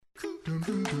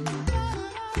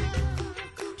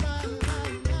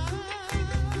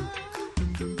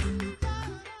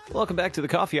Welcome back to the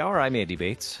Coffee Hour. I'm Andy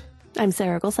Bates. I'm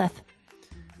Sarah Gulseth.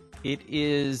 It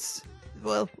is,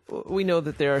 well, we know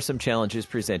that there are some challenges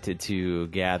presented to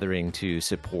gathering to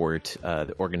support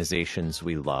the organizations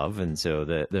we love. And so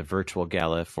the virtual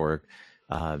gala for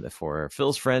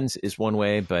Phil's Friends is one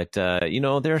way. But,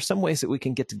 there are some ways that we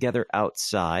can get together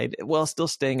outside while still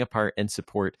staying apart and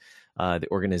support the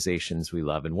organizations we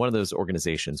love. And one of those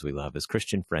organizations we love is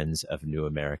Christian Friends of New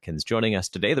Americans. Joining us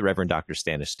today, the Reverend Dr.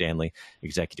 Stanish Stanley,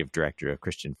 Executive Director of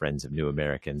Christian Friends of New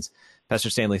Americans.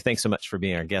 Pastor Stanley, thanks so much for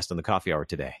being our guest on the Coffee Hour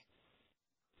today.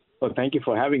 Well, thank you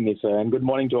for having me, sir, and good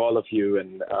morning to all of you,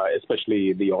 and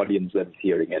especially the audience that's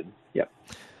hearing in. Yeah.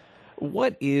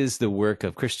 What is the work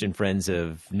of Christian Friends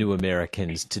of New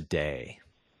Americans today?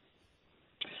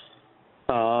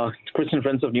 Christian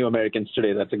Friends of New Americans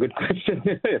today, that's a good question,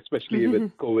 especially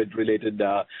with COVID-related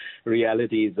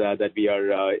realities that we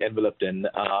are enveloped in.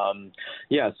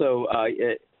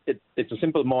 It's a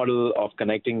simple model of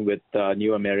connecting with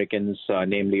new Americans,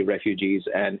 namely refugees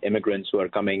and immigrants who are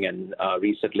coming and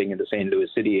resettling in the St. Louis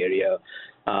City area,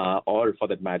 or for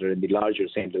that matter, in the larger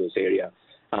St. Louis area.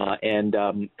 And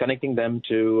connecting them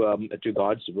to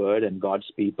God's Word and God's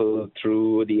people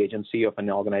through the agency of an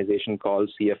organization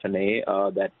called CFNA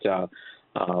that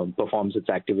performs its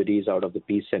activities out of the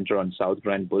Peace Center on South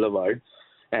Grand Boulevard,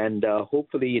 and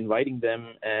hopefully inviting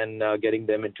them and getting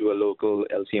them into a local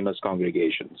LCMS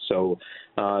congregation. So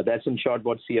that's in short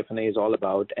what CFNA is all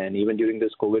about, and even during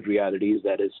this COVID realities,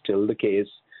 that is still the case.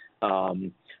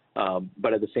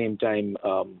 But at the same time,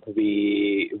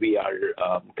 we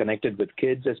are connected with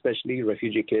kids, especially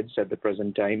refugee kids at the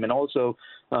present time, and also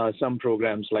some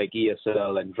programs like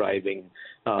ESL and driving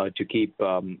to keep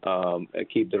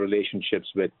the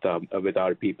relationships with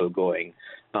our people going.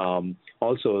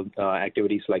 Also,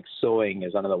 activities like sewing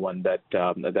is another one that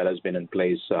has been in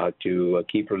place to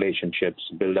keep relationships,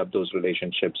 build up those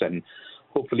relationships, and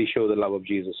hopefully show the love of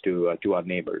Jesus to our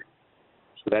neighbor.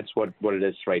 So that's what it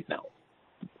is right now.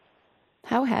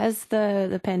 How has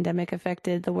the pandemic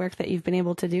affected the work that you've been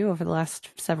able to do over the last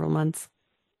several months?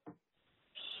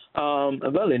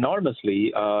 Well,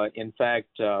 enormously. In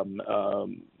fact,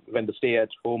 when the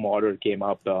stay-at-home order came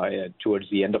up towards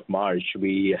the end of March,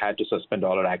 we had to suspend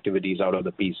all our activities out of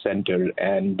the Peace Center,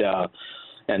 and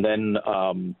then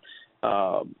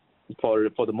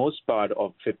for the most part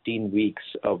of 15 weeks,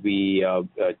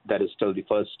 that is till the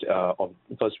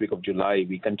first week of July,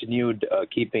 we continued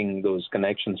keeping those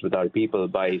connections with our people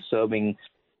by serving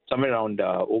somewhere around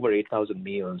over 8,000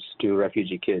 meals to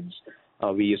refugee kids.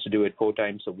 We used to do it 4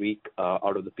 times a week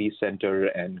out of the Peace Center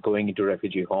and going into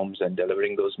refugee homes and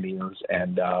delivering those meals.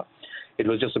 And it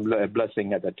was just a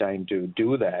blessing at that time to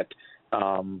do that.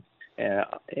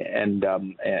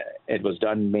 It was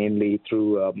done mainly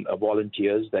through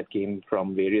volunteers that came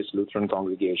from various Lutheran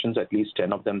congregations, at least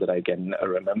 10 of them that I can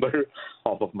remember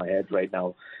off of my head right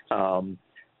now.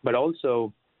 But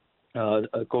also,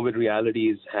 COVID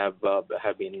realities have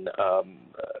been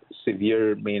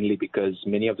severe, mainly because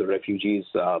many of the refugees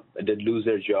did lose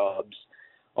their jobs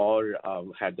or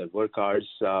had their work hours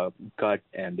cut,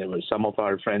 and there were some of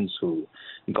our friends who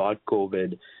got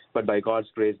COVID. But by God's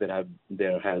grace,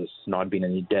 there has not been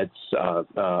any deaths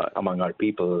among our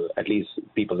people, at least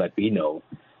people that we know.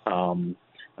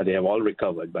 They have all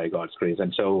recovered by God's grace,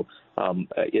 and so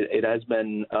it has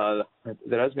been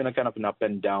there has been a kind of an up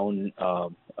and down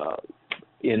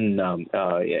in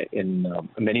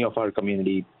many of our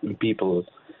community people,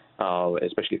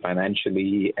 especially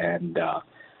financially and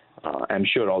I'm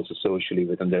sure also socially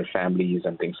within their families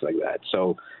and things like that.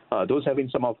 So those have been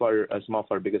some of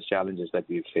our biggest challenges that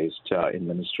we've faced in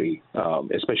ministry,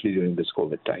 especially during this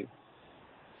COVID time.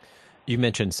 You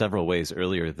mentioned several ways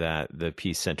earlier that the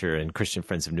Peace Center and Christian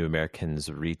Friends of New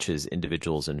Americans reaches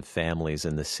individuals and families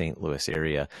in the St. Louis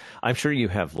area. I'm sure you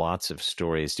have lots of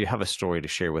stories. Do you have a story to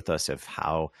share with us of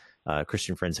how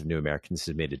Christian Friends of New Americans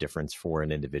has made a difference for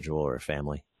an individual or a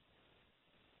family?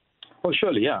 Oh,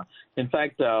 surely, yeah. In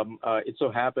fact, it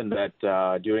so happened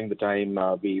that during the time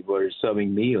we were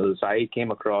serving meals, I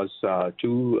came across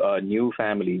 2 new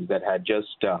families that had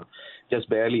just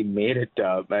barely made it.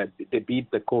 They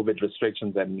beat the COVID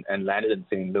restrictions and landed in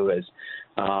St. Louis.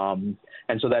 And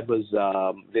so that was,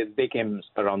 they came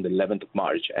around the 11th of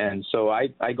March. And so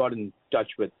I got in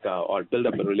touch with or built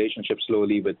up a relationship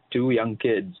slowly with 2 young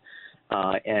kids.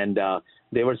 And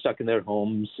they were stuck in their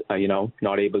homes,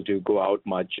 not able to go out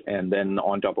much. And then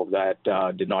on top of that,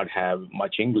 did not have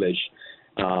much English.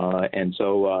 And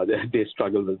so they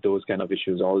struggled with those kind of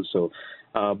issues also.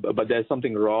 but there's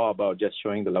something raw about just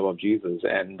showing the love of Jesus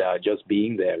and just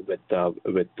being there with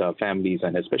families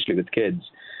and especially with kids.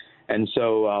 And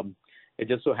so it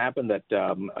just so happened that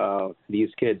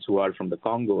these kids who are from the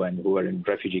Congo and who are in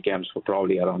refugee camps for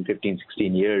probably around 15,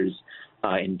 16 years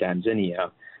in Tanzania,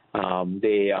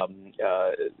 they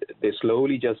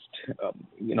slowly just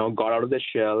got out of the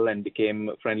shell and became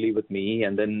friendly with me,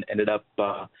 and then ended up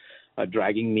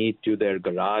dragging me to their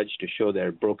garage to show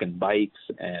their broken bikes,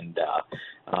 and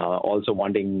also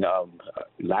wanting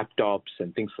laptops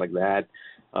and things like that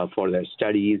for their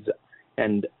studies.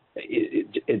 And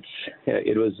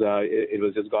it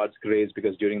was just God's grace,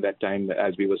 because during that time,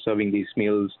 as we were serving these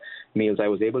meals, I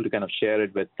was able to kind of share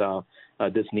it with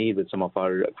this need with some of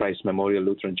our Christ Memorial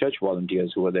Lutheran Church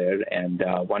volunteers who were there, and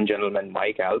one gentleman,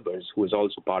 Mike Albers, who was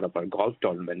also part of our golf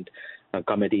tournament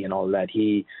committee and all that.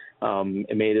 He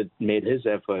made his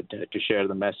effort to share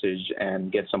the message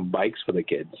and get some bikes for the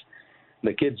kids.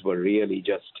 The kids were really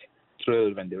just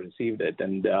thrilled when they received it,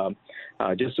 and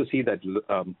just to see that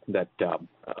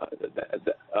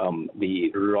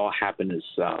the raw happiness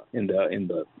in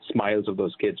the smiles of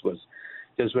those kids was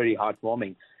just very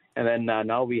heartwarming. And then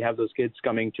now we have those kids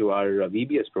coming to our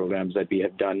VBS programs that we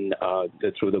have done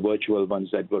through the virtual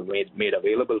ones that were made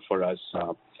available for us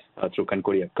through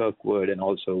Concordia Kirkwood and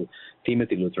also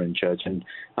Timothy Lutheran Church. And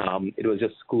it was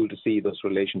just cool to see those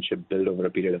relationships build over a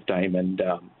period of time, and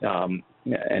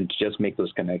just make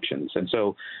those connections. And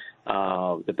so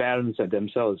the parents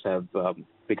themselves have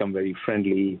become very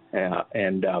friendly,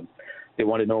 and they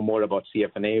want to know more about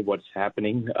CFNA, what's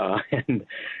happening, and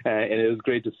it was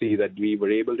great to see that we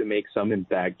were able to make some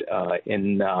impact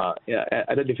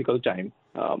at a difficult time,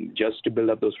 just to build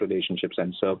up those relationships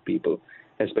and serve people,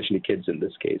 especially kids in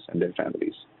this case, and their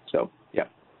families. So, yeah.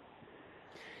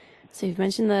 So you've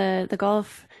mentioned the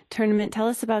golf tournament. Tell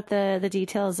us about the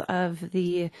details of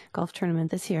the golf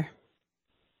tournament this year.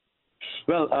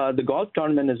 Well, the golf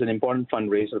tournament is an important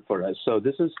fundraiser for us. So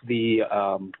this is the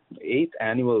 8th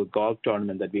annual golf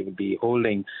tournament that we will be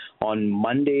holding on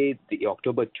Monday, the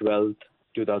October 12th,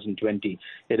 2020.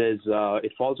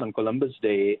 It falls on Columbus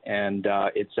Day, and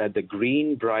it's at the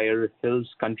Greenbrier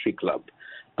Hills Country Club.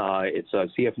 It's a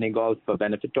CFNA golf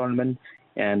benefit tournament,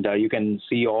 and you can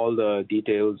see all the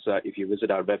details if you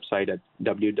visit our website at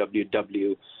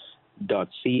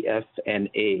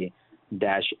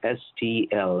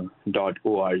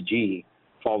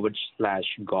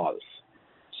www.cfna-stl.org/golf.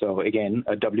 So again,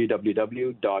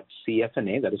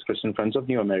 www.cfna, that is Christian Friends of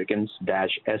New Americans,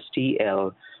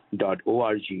 -stl.org/golf.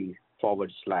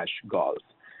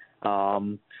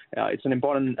 It's an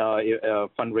important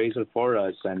fundraiser for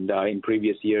us, and in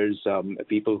previous years,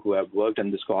 people who have worked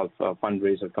in this golf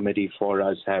fundraiser committee for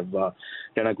us have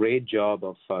done a great job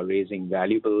of raising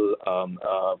valuable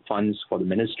funds for the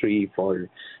ministry, for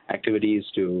activities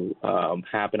to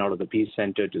happen out of the Peace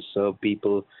Center to serve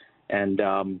people, and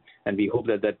we hope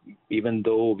that even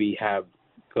though we have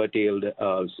curtailed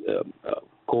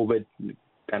COVID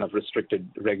kind of restricted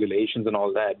regulations and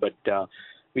all that, but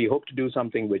we hope to do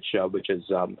something which is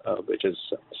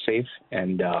safe,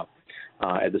 and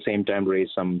at the same time raise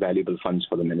some valuable funds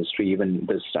for the ministry even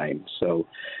this time. So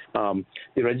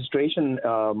the registration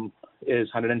is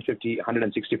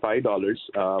 $165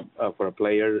 for a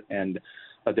player, and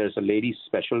there's a ladies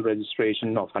special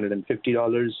registration of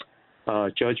 $150.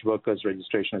 Church workers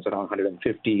registration is around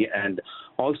 $150, and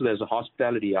also there's a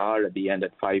hospitality hour at the end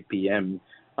at 5 p.m.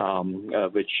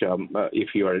 Which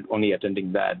if you are only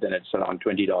attending that, then it's around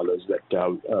 $20 that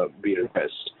we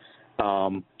request.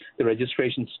 The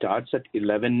registration starts at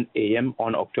 11 a.m.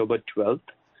 on October 12th,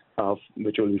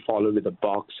 which will be followed with a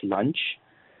box lunch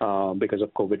because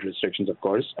of COVID restrictions, of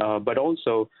course. But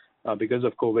also because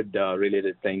of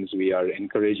COVID-related things, we are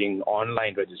encouraging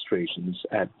online registrations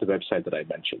at the website that I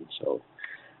mentioned. So,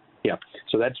 yeah,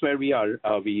 so that's where we are.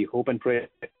 We hope and pray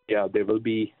there will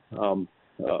be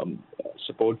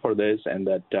support for this, and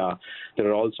that there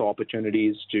are also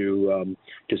opportunities to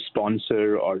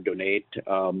sponsor or donate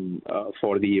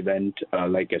for the event.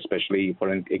 Like especially, for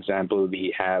an example,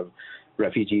 we have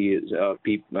refugee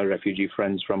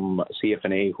friends from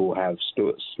CFNA who have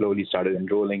slowly started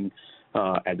enrolling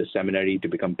at the seminary to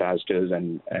become pastors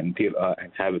and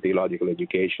have a theological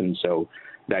education. So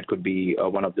that could be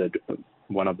one of the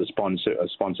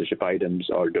sponsorship items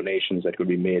or donations that could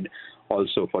be made.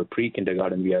 Also for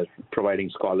pre-kindergarten, we are providing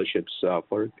scholarships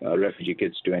for refugee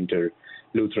kids to enter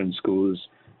Lutheran schools.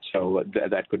 So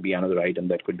that could be another item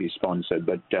that could be sponsored.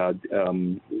 But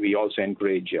we also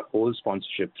encourage whole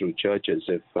sponsorship through churches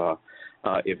if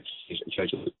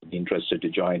churches would be interested to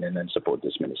join in and support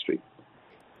this ministry.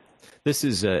 This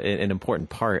is an important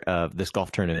part of this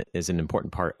golf tournament is an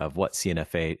important part of what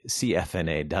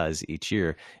CFNA does each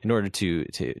year in order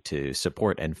to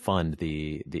support and fund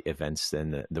the events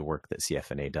and the work that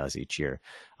CFNA does each year.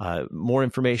 More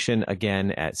information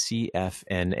again at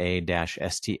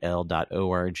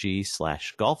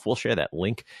cfna-stl.org/golf. We'll share that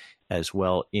link as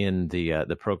well in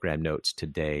the program notes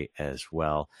today as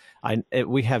well.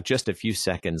 We have just a few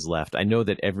seconds left. I know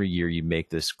that every year you make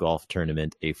this golf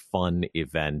tournament a fun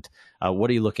event. What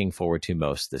are you looking forward to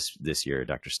most this year,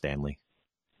 Dr. Stanley?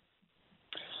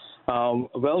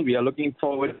 Well, we are looking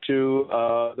forward to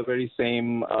the very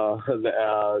same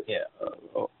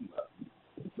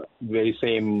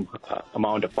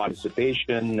amount of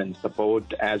participation and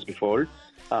support as before.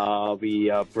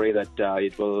 We pray that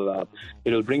it will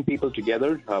bring people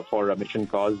together for a mission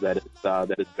cause that is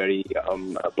very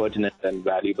pertinent and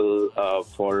valuable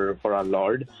for our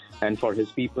Lord and for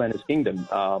His people and His kingdom.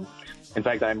 In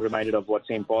fact, I'm reminded of what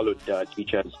St. Paul would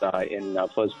teach us in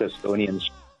 1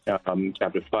 Thessalonians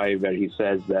chapter 5, where he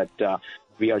says that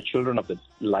we are children of the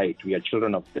light, we are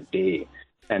children of the day.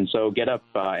 And so get up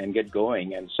and get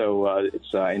going. And so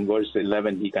it's in verse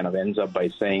 11, he kind of ends up by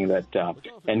saying that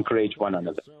encourage one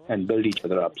another and build each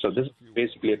other up. So this is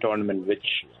basically a tournament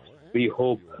which we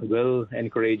hope will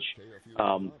encourage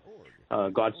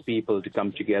God's people to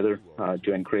come together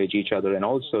to encourage each other and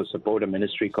also support a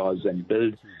ministry cause and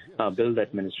build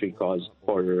that ministry cause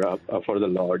for the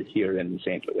Lord here in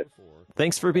St. Louis.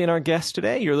 Thanks for being our guest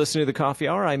today. You're listening to The Coffee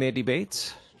Hour. I'm Andy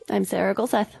Bates. I'm Sarah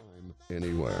Golseth.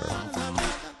 Anywhere.